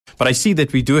But I see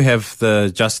that we do have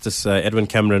the Justice Edwin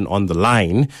Cameron on the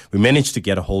line. We managed to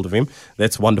get a hold of him.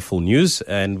 That's wonderful news.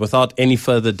 And without any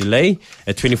further delay,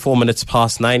 at 24 minutes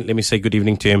past 9, let me say good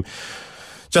evening to him.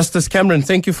 Justice Cameron,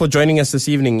 thank you for joining us this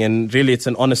evening, and really it's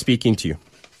an honor speaking to you.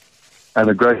 And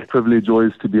a great privilege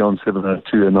always to be on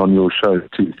 702 and on your show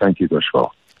too. Thank you, Goshwal.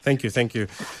 Thank you.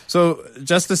 So,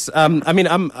 Justice,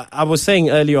 I was saying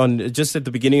early on, just at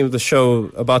the beginning of the show,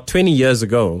 about 20 years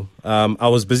ago, I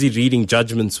was busy reading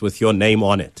judgments with your name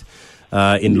on it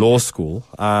in law school.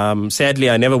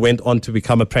 Sadly, I never went on to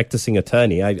become a practicing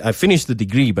attorney. I finished the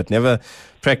degree, but never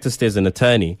practiced as an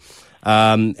attorney.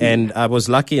 And I was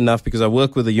lucky enough because I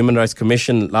worked with the Human Rights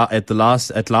Commission at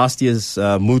last year's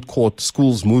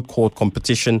schools moot court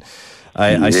competition.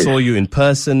 I saw you in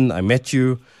person. I met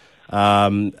you.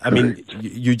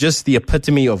 You're just the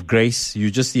epitome of grace. You're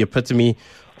just the epitome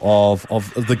of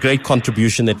the great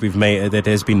contribution that we've made, that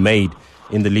has been made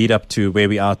in the lead up to where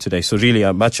we are today. So really,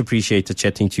 I much appreciated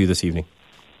chatting to you this evening.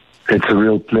 It's a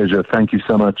real pleasure. Thank you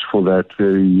so much for that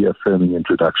very affirming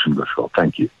introduction, Goshwal.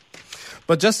 Thank you.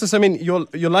 But Justice,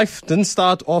 your life didn't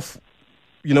start off,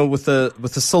 with a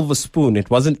silver spoon. It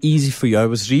wasn't easy for you. I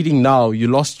was reading now, you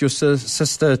lost your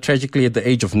sister tragically at the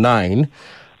age of 9.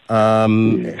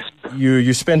 Yes.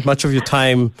 You spent much of your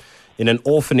time in an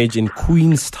orphanage in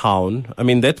Queenstown.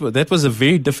 That was a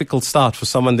very difficult start for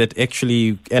someone that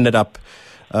actually ended up,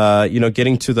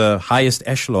 getting to the highest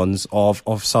echelons of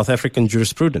South African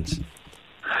jurisprudence.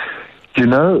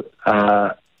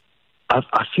 I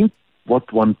think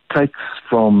what one takes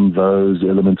from those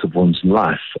elements of one's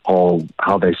life are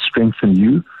how they strengthen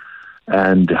you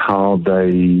and how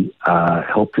they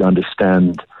help you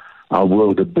understand our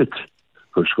world a bit.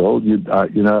 Goshwal,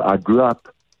 I grew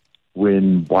up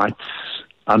when whites,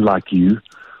 unlike you,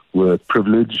 were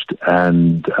privileged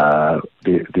and there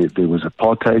was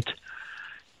apartheid.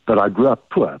 But I grew up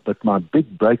poor. But my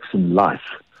big breaks in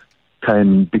life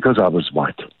came because I was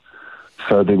white.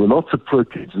 So there were lots of poor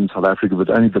kids in South Africa, but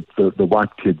only the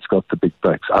white kids got the big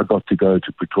breaks. I got to go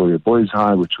to Pretoria Boys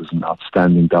High, which was an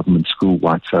outstanding government school,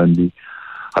 whites only.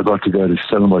 I got to go to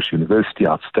Stellenbosch University,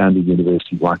 outstanding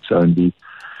university, whites only.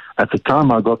 At the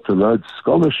time I got the Rhodes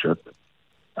Scholarship,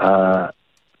 there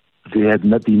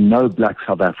had been no black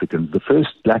South Africans. The first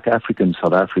black African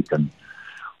South African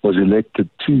was elected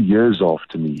 2 years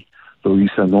after me,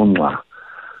 Louisa Nonwa.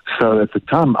 So at the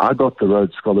time I got the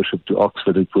Rhodes Scholarship to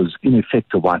Oxford, it was in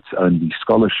effect a whites-only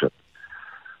scholarship.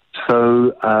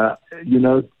 So,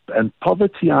 and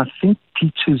poverty, I think,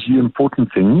 teaches you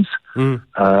important things.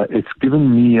 It's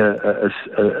given me a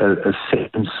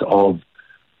sense of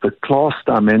the class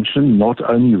dimension, not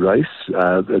only race.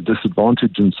 The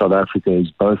disadvantage in South Africa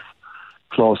is both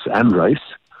class and race.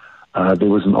 There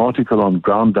was an article on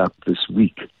Ground Up this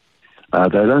week. They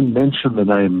don't mention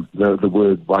the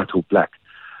word white or black,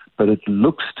 but it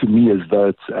looks to me as though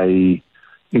it's a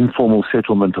informal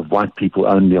settlement of white people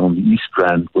only on the East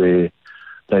Rand, where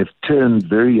they've turned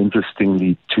very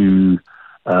interestingly to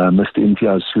Mr.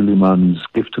 Imtiaz Suleiman's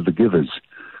gift to the givers,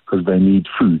 because they need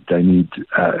food. They need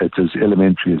it's as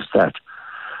elementary as that.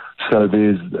 So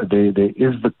there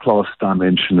is the class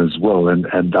dimension as well, and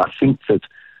I think that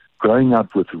growing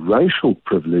up with racial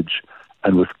privilege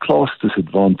and with class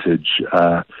disadvantage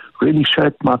really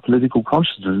shaped my political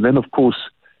consciousness. And then, of course,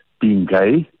 being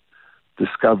gay,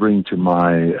 discovering to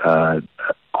my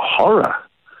horror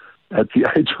at the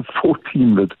age of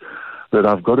 14 that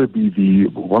I've got to be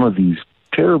one of these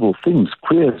terrible things,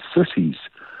 queer sissies,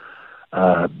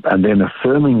 and then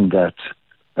affirming that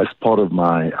as part of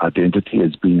my identity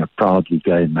as being a proudly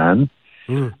gay man.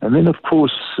 And then, of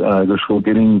course,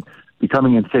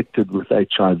 becoming infected with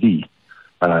HIV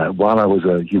while I was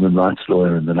a human rights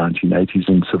lawyer in the 1980s,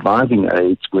 and surviving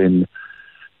AIDS when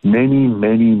many,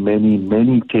 many, many,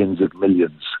 many tens of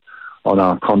millions on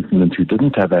our continent who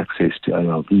didn't have access to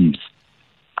ARVs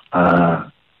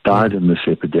died in this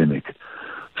epidemic.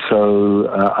 So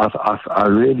I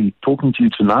really, talking to you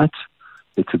tonight,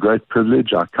 it's a great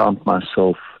privilege. I count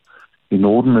myself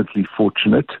inordinately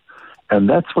fortunate, and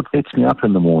that's what gets me up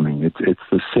in the morning. It's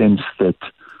the sense that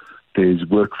there's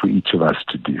work for each of us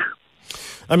to do.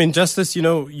 Justice,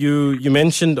 you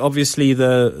mentioned obviously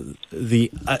the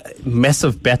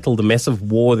massive battle, the massive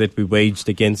war that we waged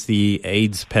against the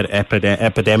AIDS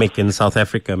epidemic in South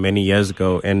Africa many years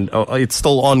ago. And it's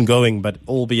still ongoing, but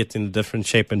albeit in a different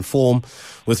shape and form,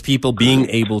 with people being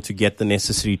able to get the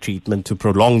necessary treatment to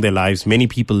prolong their lives, many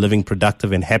people living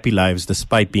productive and happy lives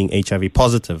despite being HIV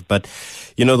positive. But,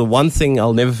 the one thing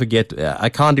I'll never forget, I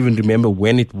can't even remember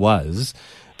when it was,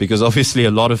 because obviously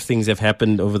a lot of things have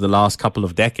happened over the last couple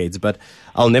of decades. But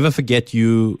I'll never forget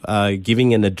you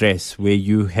giving an address where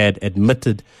you had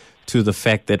admitted to the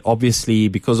fact that obviously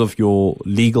because of your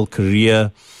legal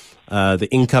career, the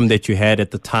income that you had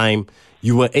at the time,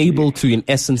 you were able to, in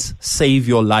essence, save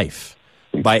your life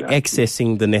by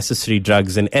accessing the necessary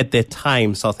drugs. And at that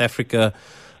time, South Africa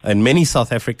and many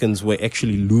South Africans were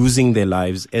actually losing their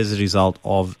lives as a result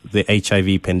of the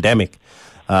HIV pandemic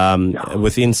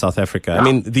within South Africa. I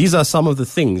mean, these are some of the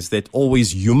things that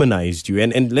always humanized you.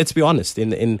 And let's be honest,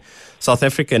 in South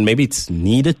Africa, and maybe it's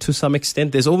needed to some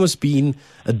extent, there's almost been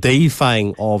a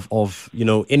deifying of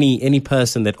any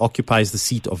person that occupies the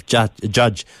seat of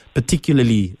judge,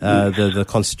 particularly the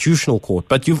Constitutional Court.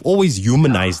 But you've always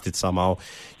humanized it somehow.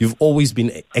 You've always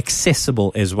been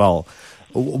accessible as well.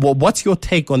 What's your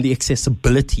take on the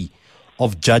accessibility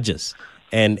of judges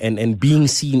and being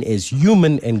seen as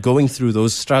human and going through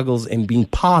those struggles and being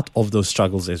part of those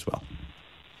struggles as well?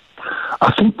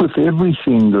 I think with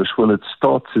everything, well, it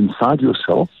starts inside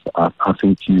yourself. I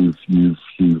think you've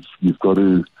got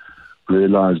to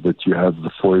realize that you have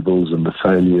the foibles and the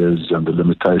failures and the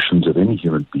limitations of any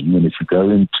human being. And if you go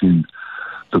into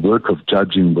the work of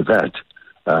judging with that,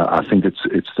 I think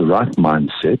it's the right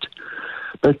mindset.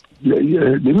 But let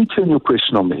me turn your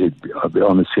question on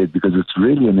its head, because it's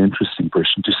really an interesting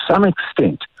question. To some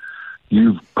extent,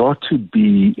 you've got to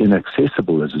be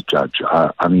inaccessible as a judge.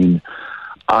 I mean,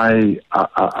 I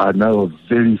know of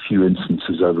very few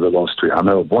instances over the last 2 years. I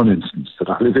know of one instance that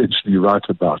I'll eventually write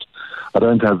about. I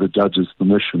don't have the judge's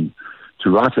permission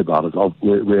to write about it,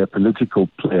 where a political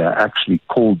player actually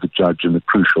called the judge in a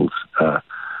crucial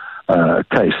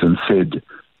case and said,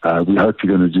 we hope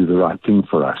you're going to do the right thing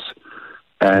for us.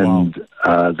 And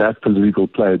that political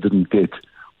player didn't get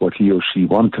what he or she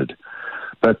wanted.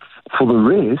 But for the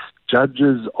rest,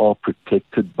 judges are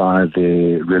protected by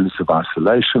their relative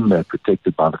isolation. They're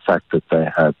protected by the fact that they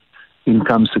have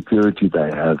income security,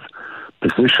 they have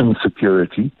position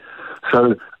security.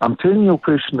 So I'm turning your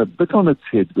question a bit on its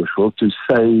head, Gushwal, to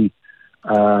say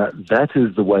that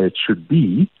is the way it should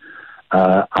be.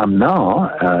 I'm now,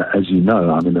 as you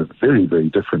know, I'm in a very, very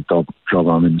different job.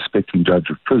 I'm an inspecting judge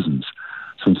of prisons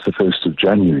since the 1st of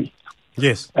January.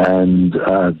 Yes. And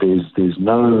there's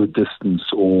no distance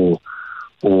or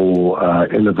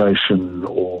elevation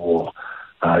or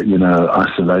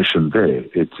isolation there.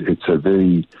 It's a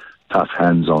very tough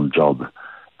hands-on job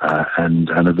and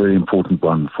a very important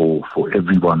one for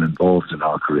everyone involved in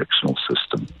our correctional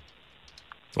system.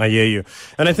 I hear you.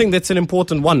 And I think that's an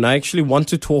important one. I actually want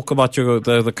to talk about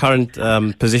the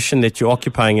current position that you're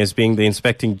occupying as being the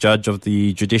inspecting judge of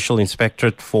the Judicial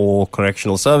Inspectorate for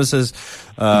Correctional Services,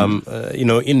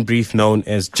 in brief known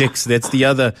as JICS. That's the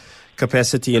other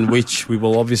capacity in which we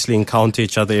will obviously encounter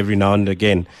each other every now and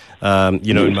again,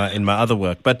 in my other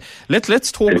work. But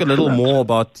let's talk a little more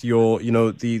about your,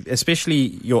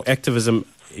 especially your activism,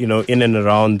 in and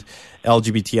around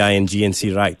LGBTI and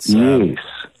GNC rights. Yes.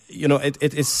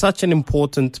 It is such an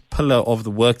important pillar of the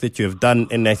work that you have done.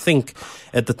 And I think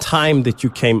at the time that you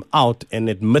came out and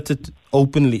admitted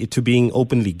openly to being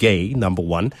openly gay, number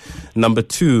one. Number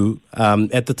two,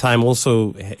 at the time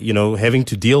also, having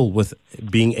to deal with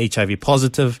being HIV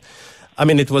positive. I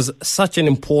mean, it was such an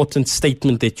important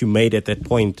statement that you made at that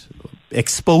point,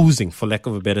 exposing, for lack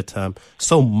of a better term,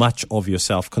 so much of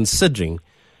yourself, considering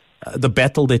the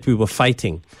battle that we were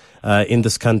fighting in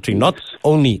this country, not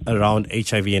only around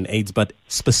HIV and AIDS, but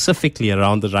specifically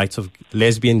around the rights of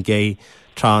lesbian, gay,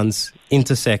 trans,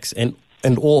 intersex,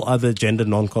 and all other gender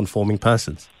non-conforming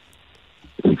persons.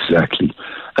 Exactly.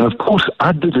 And of course,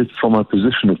 I did it from a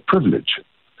position of privilege.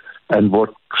 And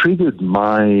what triggered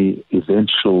my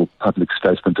eventual public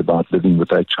statement about living with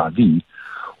HIV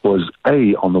was,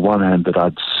 on the one hand, that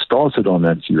I'd started on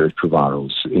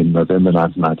antiretrovirals in November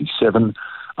 1997.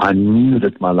 I knew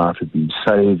that my life had been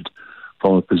saved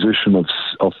from a position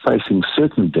of facing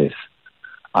certain death.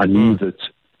 I knew that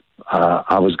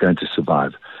I was going to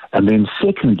survive. And then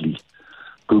secondly,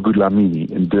 Gugu Dlamini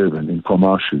in Durban, in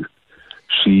KwaMashu,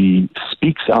 she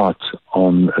speaks out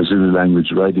on a Zulu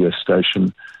language radio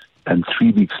station, and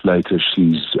 3 weeks later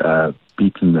she's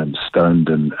beaten and stoned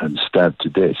and stabbed to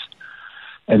death.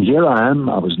 And here I am.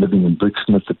 I was living in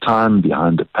Brixton at the time,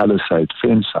 behind a palisade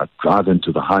fence. I'd drive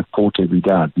into the High Court every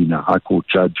day. I'd been a High Court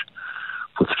judge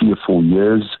for 3 or 4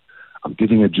 years. I'm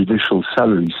getting a judicial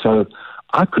salary. So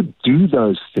I could do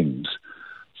those things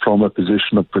from a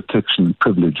position of protection and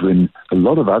privilege when a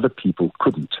lot of other people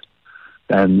couldn't.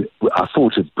 And I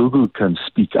thought, if Gugu can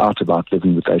speak out about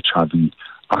living with HIV,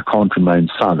 I can't remain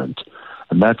silent.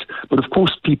 But of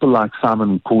course, people like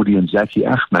Simon Cordy and Zaki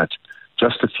Ahmed,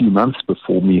 just a few months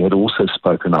before me, had also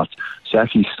spoken out.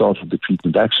 Zaki started the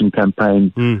treatment action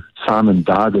campaign. Simon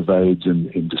died of AIDS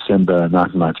in December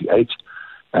 1998.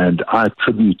 And I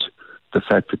attribute the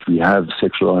fact that we have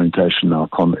sexual orientation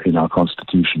in our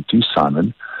constitution too,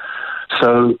 Simon.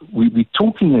 So we're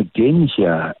talking again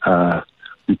here,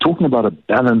 we're talking about a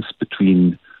balance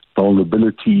between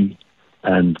vulnerability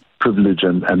and privilege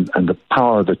and the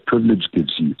power that privilege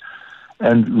gives you.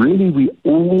 And really, we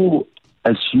all,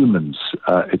 as humans,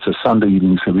 it's a Sunday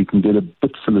evening, so we can get a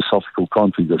bit philosophical,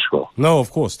 can't we, Vishwal? No,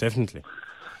 of course, definitely.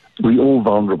 We're all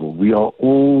vulnerable. We are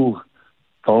all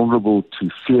vulnerable to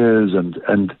fears,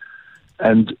 and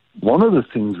one of the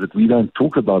things that we don't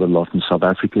talk about a lot in South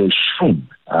Africa is shame.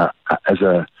 As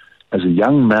a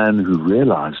young man who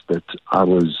realized that I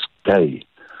was gay,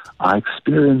 I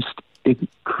experienced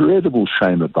incredible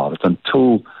shame about it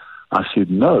until I said,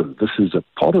 no, this is a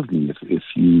part of me. If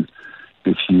you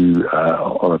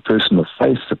are a person of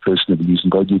faith, a person of belief in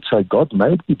God, you'd say, God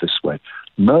made me this way.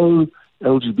 No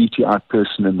LGBTI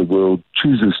person in the world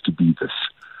chooses to be this.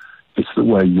 It's the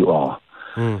way you are.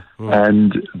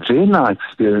 And then I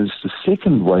experienced the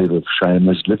second wave of shame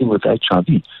as living with HIV.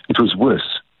 It was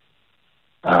worse.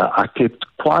 I kept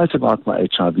quiet about my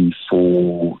HIV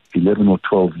for 11 or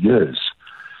 12 years.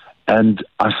 And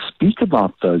I speak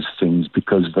about those things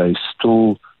because they're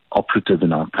still operative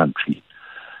in our country.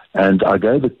 And I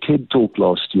gave a TED talk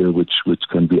last year, which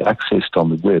can be accessed on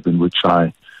the web, in which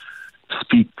I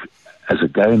speak as a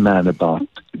gay man about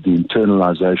the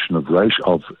internalization of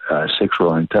sexual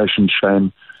orientation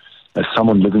shame, as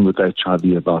someone living with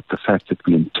HIV about the fact that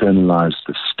we internalize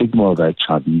the stigma of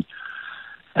HIV.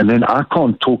 And then I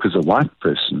can't talk as a white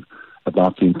person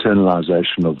about the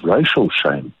internalization of racial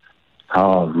shame,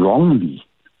 how wrongly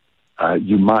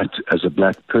you might, as a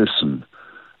black person,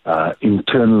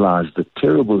 internalize the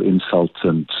terrible insults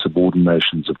and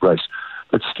subordinations of race.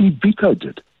 But Steve Biko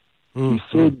did. He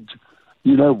said,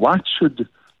 whites should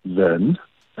learn,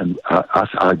 and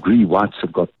I agree, whites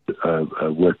have got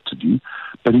work to do,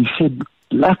 but he said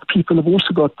black people have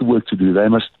also got the work to do. They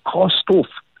must cast off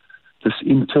this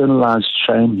internalized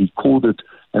shame. He called it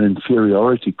an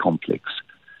inferiority complex.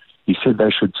 He said they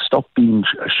should stop being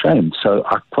ashamed. So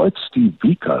I quote Steve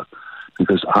Biko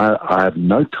because I have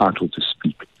no title to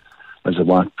speak as a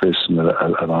white person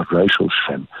about racial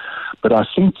shame. But I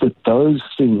think that those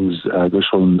things,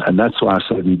 Vishal, and that's why I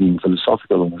say we're being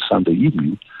philosophical on a Sunday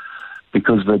evening,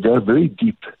 because they go very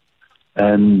deep.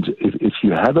 And if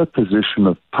you have a position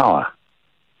of power,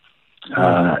 it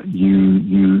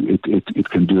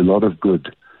can do a lot of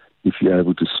good if you're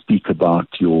able to speak about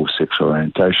your sexual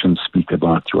orientation, speak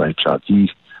about your HIV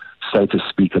status,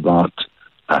 speak about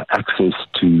access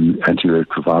to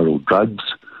antiretroviral drugs.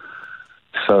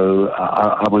 So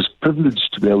I was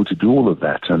privileged to be able to do all of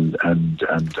that, and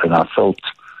I felt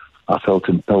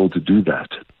impelled to do that.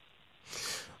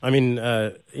 I mean,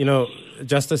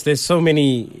 Justice, there's so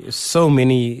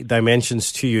many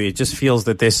dimensions to you. It just feels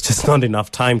that there's just not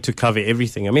enough time to cover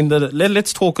everything. I mean,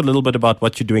 let's talk a little bit about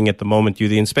what you're doing at the moment. You're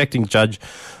the inspecting judge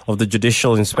of the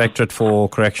Judicial Inspectorate for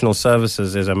Correctional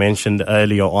Services, as I mentioned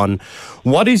earlier on.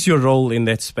 What is your role in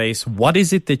that space? What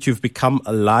is it that you've become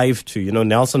alive to?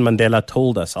 Nelson Mandela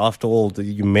told us, after all, that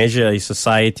you measure a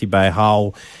society by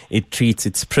how it treats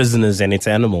its prisoners and its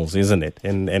animals, isn't it?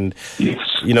 And yes.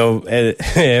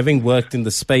 Having worked in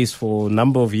the space for a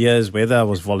number of years, whether I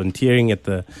was volunteering at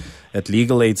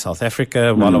Legal Aid South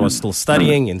Africa while I was still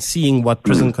studying and seeing what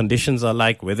prison conditions are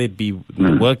like, whether it be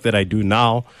the work that I do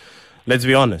now, let's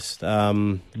be honest,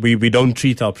 we don't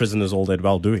treat our prisoners all that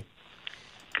well, do we?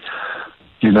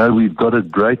 We've got a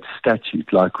great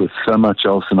statute, like with so much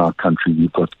else in our country.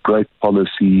 We've got great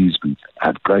policies, we've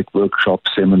had great workshops,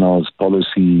 seminars,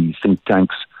 policy, think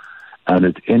tanks. And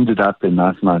it ended up in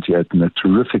 1998 in a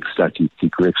terrific statute, the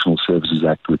Correctional Services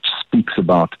Act, which speaks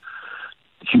about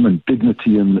human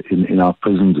dignity in our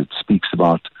prisons. It speaks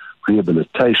about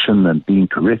rehabilitation and being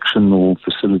correctional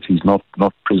facilities, not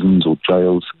prisons or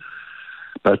jails.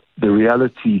 But the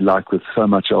reality, like with so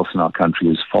much else in our country,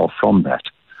 is far from that.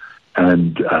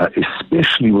 And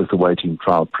especially with awaiting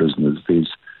trial prisoners,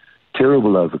 there's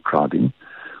terrible overcrowding.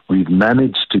 We've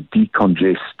managed to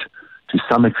decongest to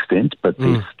some extent, but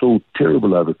there's still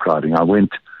terrible overcrowding. I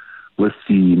went with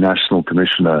the National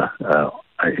Commissioner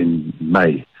in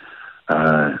May,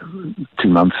 2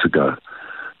 months ago,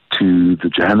 to the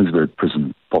Johannesburg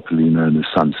prison, popularly known as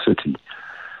Sun City.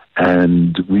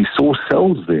 And we saw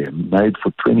cells there made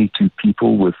for 22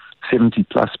 people with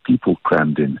 70-plus people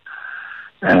crammed in.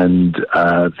 And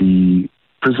the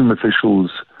prison officials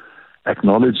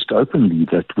acknowledged openly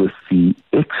that with the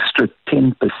extra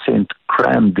 10%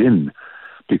 crammed in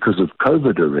because of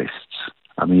COVID arrests,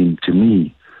 I mean, to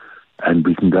me, And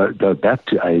we can go back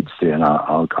to AIDS there, and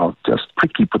I'll just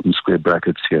quickly put in square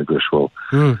brackets here, Gershwell,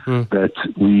 that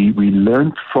we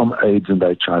learned from AIDS and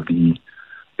HIV,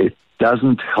 it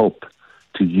doesn't help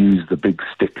to use the big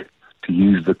stick, to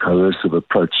use the coercive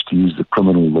approach, to use the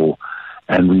criminal law,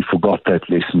 and we forgot that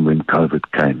lesson when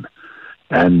COVID came.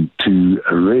 And to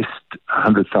arrest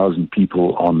 100,000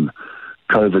 people on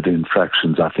COVID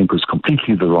infractions, I think, was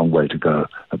completely the wrong way to go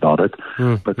about it.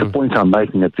 But the point I'm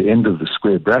making at the end of the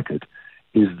square bracket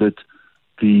is that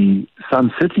the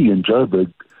Sun City in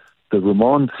Joburg, the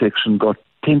remand section got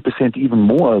 10% even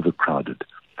more overcrowded.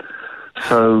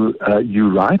 So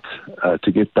you're right,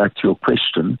 to get back to your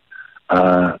question, they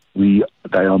are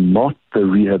not the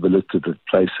rehabilitative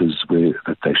places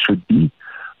that they should be.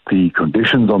 The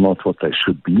conditions are not what they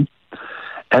should be.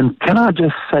 And can I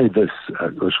just say this,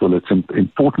 Ursula, it's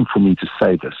important for me to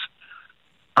say this.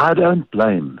 I don't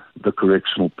blame the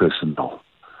correctional personnel.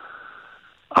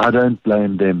 I don't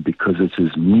blame them because it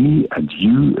is me and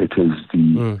you, it is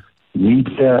the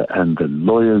media and the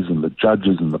lawyers and the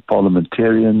judges and the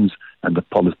parliamentarians and the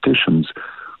politicians.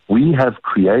 We have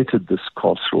created this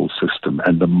carceral system,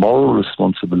 and the moral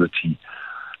responsibility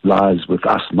lies with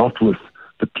us, not with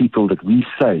the people that we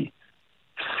say,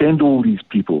 send all these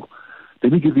people.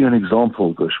 Let me give you an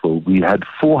example, Gershwell. We had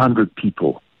 400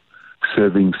 people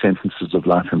serving sentences of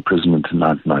life imprisonment in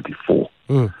 1994.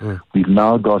 We've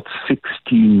now got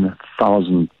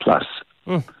 16,000 plus.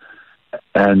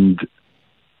 And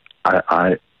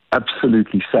I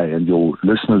absolutely say, and your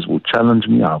listeners will challenge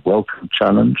me, I welcome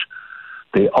challenge,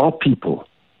 there are people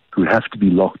who have to be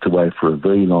locked away for a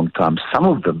very long time, some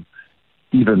of them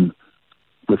even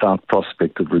without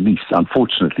prospect of release,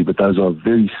 unfortunately, but those are a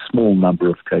very small number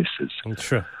of cases.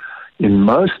 Sure. In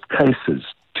most cases,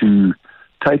 to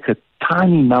take a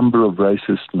tiny number of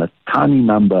racists and a tiny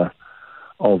number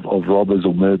of robbers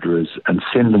or murderers and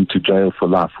send them to jail for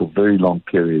life for very long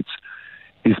periods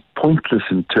is pointless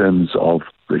in terms of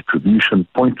retribution,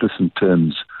 pointless in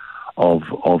terms of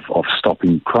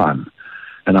stopping crime.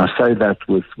 And I say that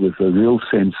with a real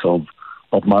sense of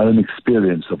my own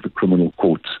experience of the criminal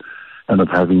courts and of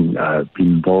having been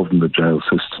involved in the jail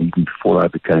system even before I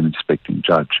became inspecting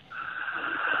judge.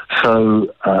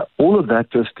 So all of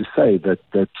that just to say that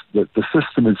the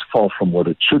system is far from what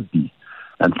it should be.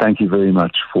 And thank you very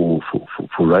much for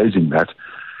raising that.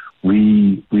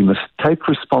 We must take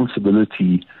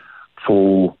responsibility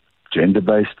for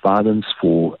gender-based violence,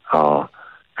 for our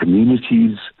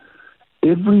communities.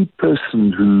 Every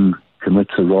person who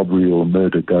commits a robbery or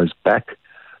murder goes back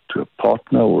to a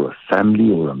partner or a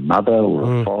family or a mother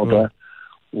or a father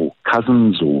or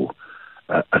cousins or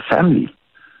a family.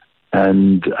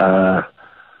 And that's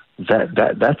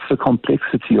the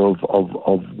complexity of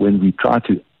when we try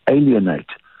to alienate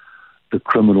the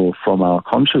criminal from our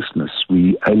consciousness,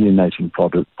 we alienating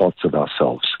parts of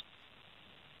ourselves.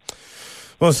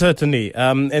 Well, certainly.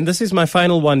 And this is my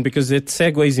final one because it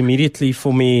segues immediately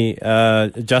for me,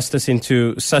 Justice,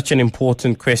 into such an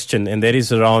important question, and that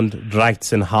is around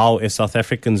rights and how, as South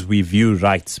Africans, we view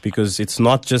rights, because it's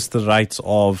not just the rights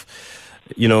of,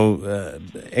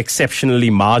 exceptionally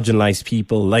marginalized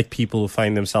people, like people who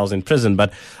find themselves in prison.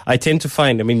 But I tend to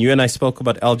find, you and I spoke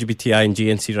about LGBTI and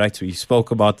GNC rights. We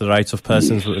spoke about the rights of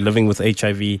persons living with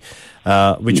HIV,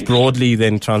 which broadly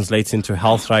then translates into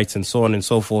health rights and so on and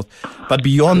so forth. But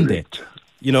beyond that,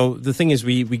 the thing is,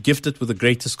 we gifted with the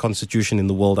greatest constitution in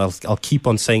the world. I'll keep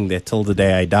on saying that till the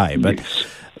day I die. But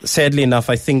sadly enough,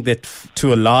 I think that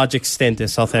to a large extent,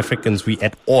 as South Africans, we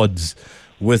at odds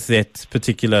with that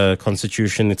particular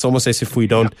constitution. It's almost as if we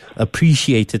don't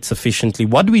appreciate it sufficiently.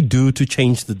 What do we do to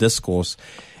change the discourse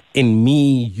in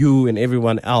me, you, and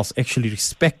everyone else actually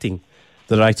respecting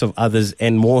the rights of others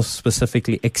and more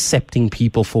specifically accepting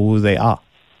people for who they are?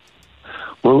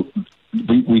 Well,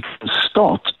 we can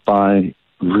start by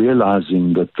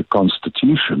realizing that the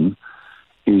Constitution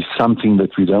is something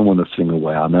that we don't want to fling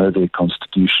away. I know they're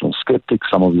constitutional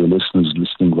skeptics. Some of your listeners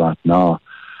listening right now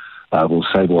will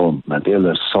say, well,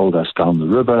 Mandela sold us down the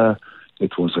river.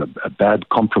 It was a bad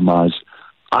compromise.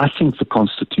 I think the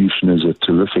Constitution is a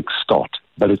terrific start,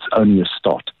 but it's only a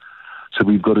start. So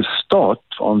we've got to start,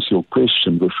 to answer your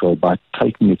question, Bushra, by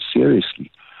taking it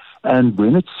seriously. And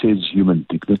when it says human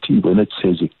dignity, when it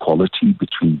says equality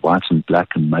between white and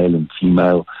black and male and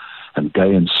female and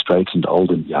gay and straight and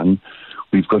old and young,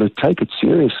 we've got to take it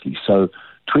seriously. So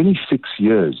 26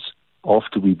 years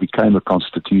after we became a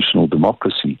constitutional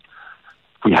democracy,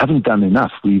 we haven't done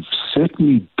enough. We've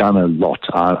certainly done a lot.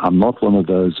 I'm not one of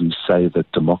those who say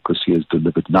that democracy has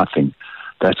delivered nothing.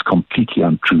 That's completely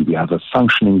untrue. We have a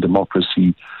functioning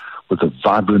democracy with a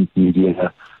vibrant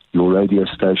media. Your radio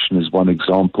station is one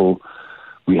example.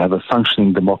 We have a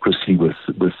functioning democracy with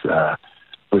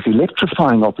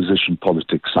electrifying opposition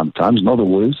politics sometimes, not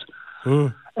always.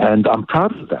 And I'm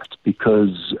proud of that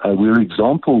because we're an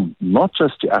example not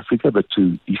just to Africa, but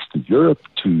to Eastern Europe,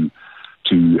 to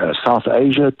South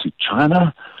Asia, to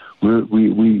China.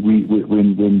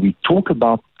 When we talk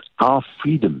about our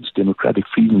freedoms, democratic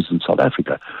freedoms in South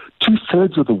Africa,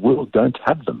 2/3 of the world don't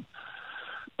have them.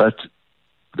 But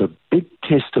the big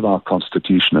test of our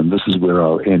Constitution, and this is where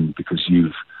I'll end because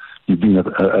you've been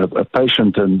a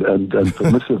patient and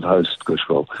permissive host,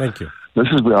 Kushwal. Thank you. This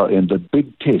is where I'll end. The big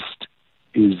test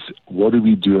is what do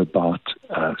we do about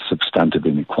substantive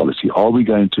inequality? Are we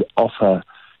going to offer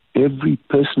every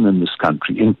person in this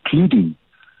country, including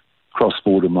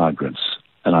cross-border migrants,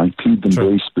 and I include them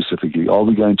very specifically, are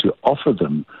we going to offer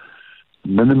them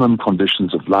minimum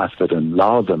conditions of life that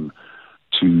allow them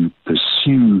to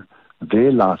pursue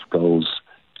their life goals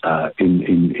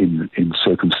in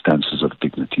circumstances of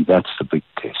dignity? That's the big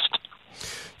test.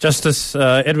 Justice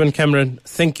Edwin Cameron,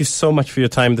 thank you so much for your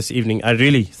time this evening. I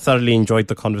really thoroughly enjoyed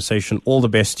the conversation. All the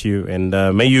best to you, and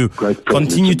may you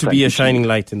continue to be a shining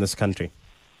light in this country.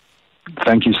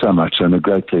 Thank you so much, and a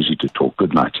great pleasure to talk.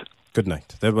 Good night. Good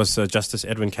night. That was Justice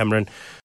Edwin Cameron.